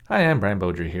Hi, I'm Brian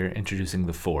Beaudry here, introducing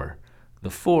the four. The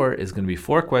four is going to be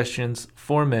 4 questions,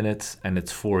 4 minutes, and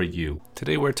it's for you.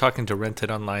 Today we're talking to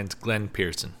RentItOnline's Glenn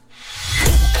Pearson.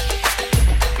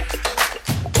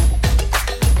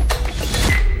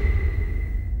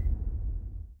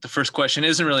 The first question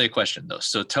isn't really a question, though.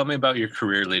 So tell me about your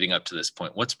career leading up to this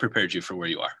point. What's prepared you for where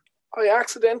you are? I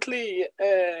accidentally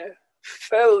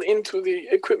fell into the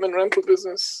equipment rental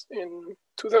business in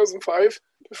 2005.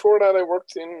 Before that, I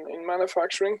worked in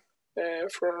manufacturing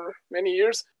for many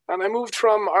years. And I moved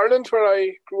from Ireland, where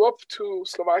I grew up, to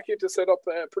Slovakia to set up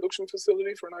a production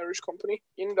facility for an Irish company.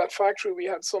 In that factory, we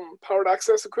had some powered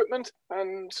access equipment.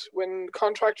 And when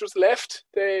contractors left,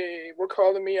 they were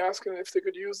calling me asking if they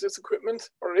could use this equipment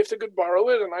or if they could borrow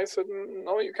it. And I said,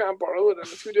 no, you can't borrow it. And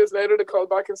a few days later, they called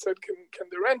back and said, can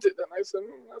they rent it? And I said,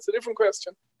 that's a different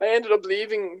question. I ended up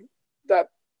leaving that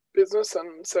business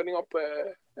and setting up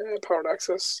a powered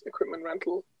access equipment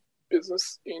rental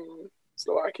business in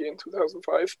Slovakia in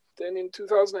 2005. Then in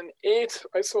 2008,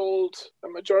 I sold a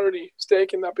majority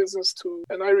stake in that business to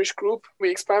an Irish group.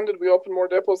 We expanded, we opened more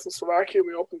depots in Slovakia,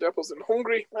 we opened depots in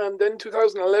Hungary. And then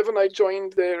 2011, I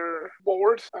joined their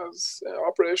board as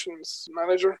operations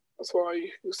manager. So I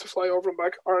used to fly over and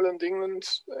back Ireland, England,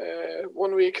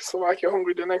 1 week, Slovakia,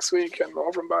 Hungary the next week, and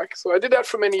over and back. So I did that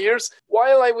for many years.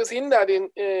 While I was in that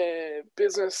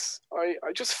business,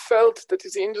 I just felt that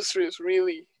this industry is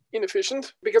really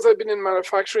inefficient. Because I've been in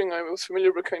manufacturing, I was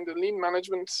familiar with kind of lean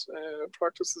management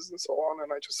practices and so on,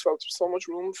 and I just felt there's so much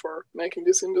room for making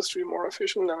this industry more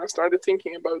efficient. And I started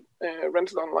thinking about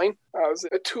RentItOnline as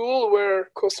a tool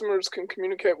where customers can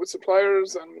communicate with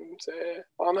suppliers and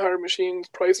on-hire machines,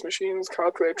 price machines,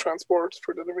 calculate transport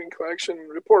for delivery and collection,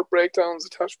 report breakdowns,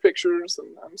 attach pictures,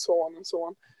 and so on and so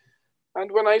on.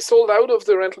 And when I sold out of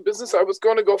the rental business, I was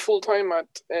going to go full-time at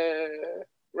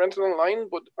RentItOnline,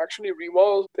 but actually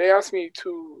Rewall, they asked me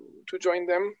to join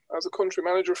them as a country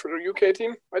manager for their UK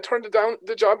team. I turned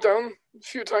the job down a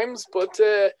few times, but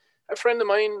a friend of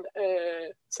mine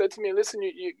said to me, listen,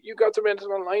 you got the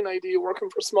RentItOnline idea working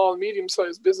for a small,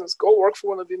 medium-sized business. Go work for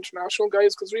one of the international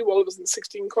guys, because Rewall was in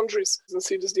 16 countries. And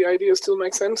see, does the idea still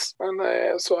make sense?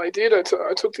 And so I did. I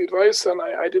took the advice, and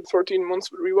I did 13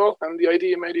 months with Rewall, and the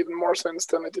idea made even more sense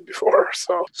than it did before.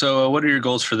 So what are your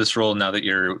goals for this role now that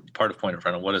you're part of Point of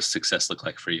Rental? What does success look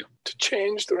like for you? To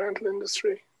change the rental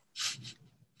industry.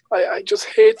 I just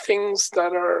hate things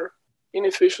that are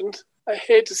inefficient. I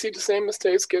hate to see the same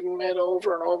mistakes getting made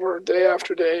over and over, day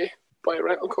after day, by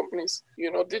rental companies.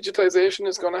 Digitization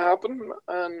is going to happen,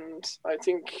 and I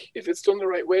think if it's done the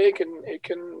right way, it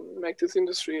can make this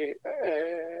industry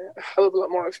a hell of a lot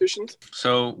more efficient.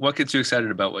 So what gets you excited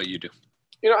about what you do?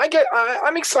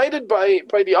 I'm excited by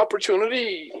the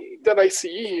opportunity that I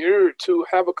see here to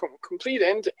have a complete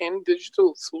end-to-end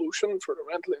digital solution for the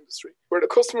rental industry, where the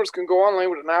customers can go online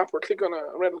with an app or click on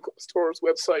a rental store's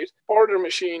website, order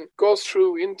machine, goes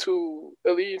through into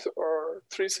Elite or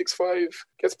 365,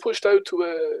 gets pushed out to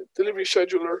a delivery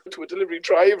scheduler, to a delivery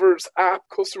driver's app,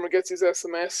 customer gets his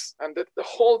SMS, and that the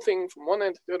whole thing from one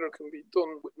end to the other can be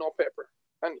done with no paper.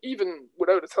 And even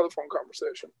without a telephone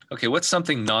conversation. Okay, what's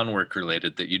something non-work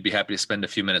related that you'd be happy to spend a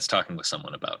few minutes talking with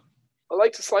someone about? I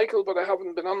like to cycle, but I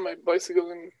haven't been on my bicycle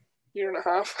in a year and a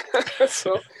half.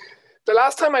 So the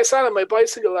last time I sat on my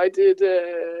bicycle, I did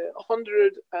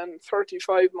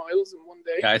 135 miles in one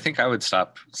day. Yeah, I think I would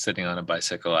stop sitting on a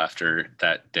bicycle after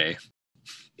that day.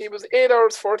 It was 8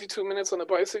 hours, 42 minutes on a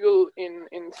bicycle in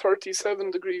 37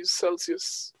 degrees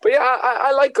Celsius. But yeah,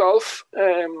 I like golf.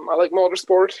 I like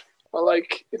motorsport. I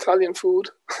like Italian food.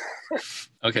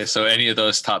 Okay, so any of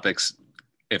those topics,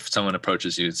 if someone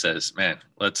approaches you and says, man,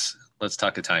 let's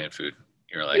talk Italian food,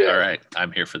 you're like, all right,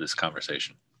 I'm here for this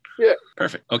conversation. Yeah.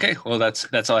 Perfect. Okay, well,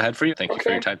 that's all I had for you. Thank you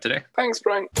for your time today. Thanks,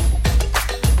 Brian.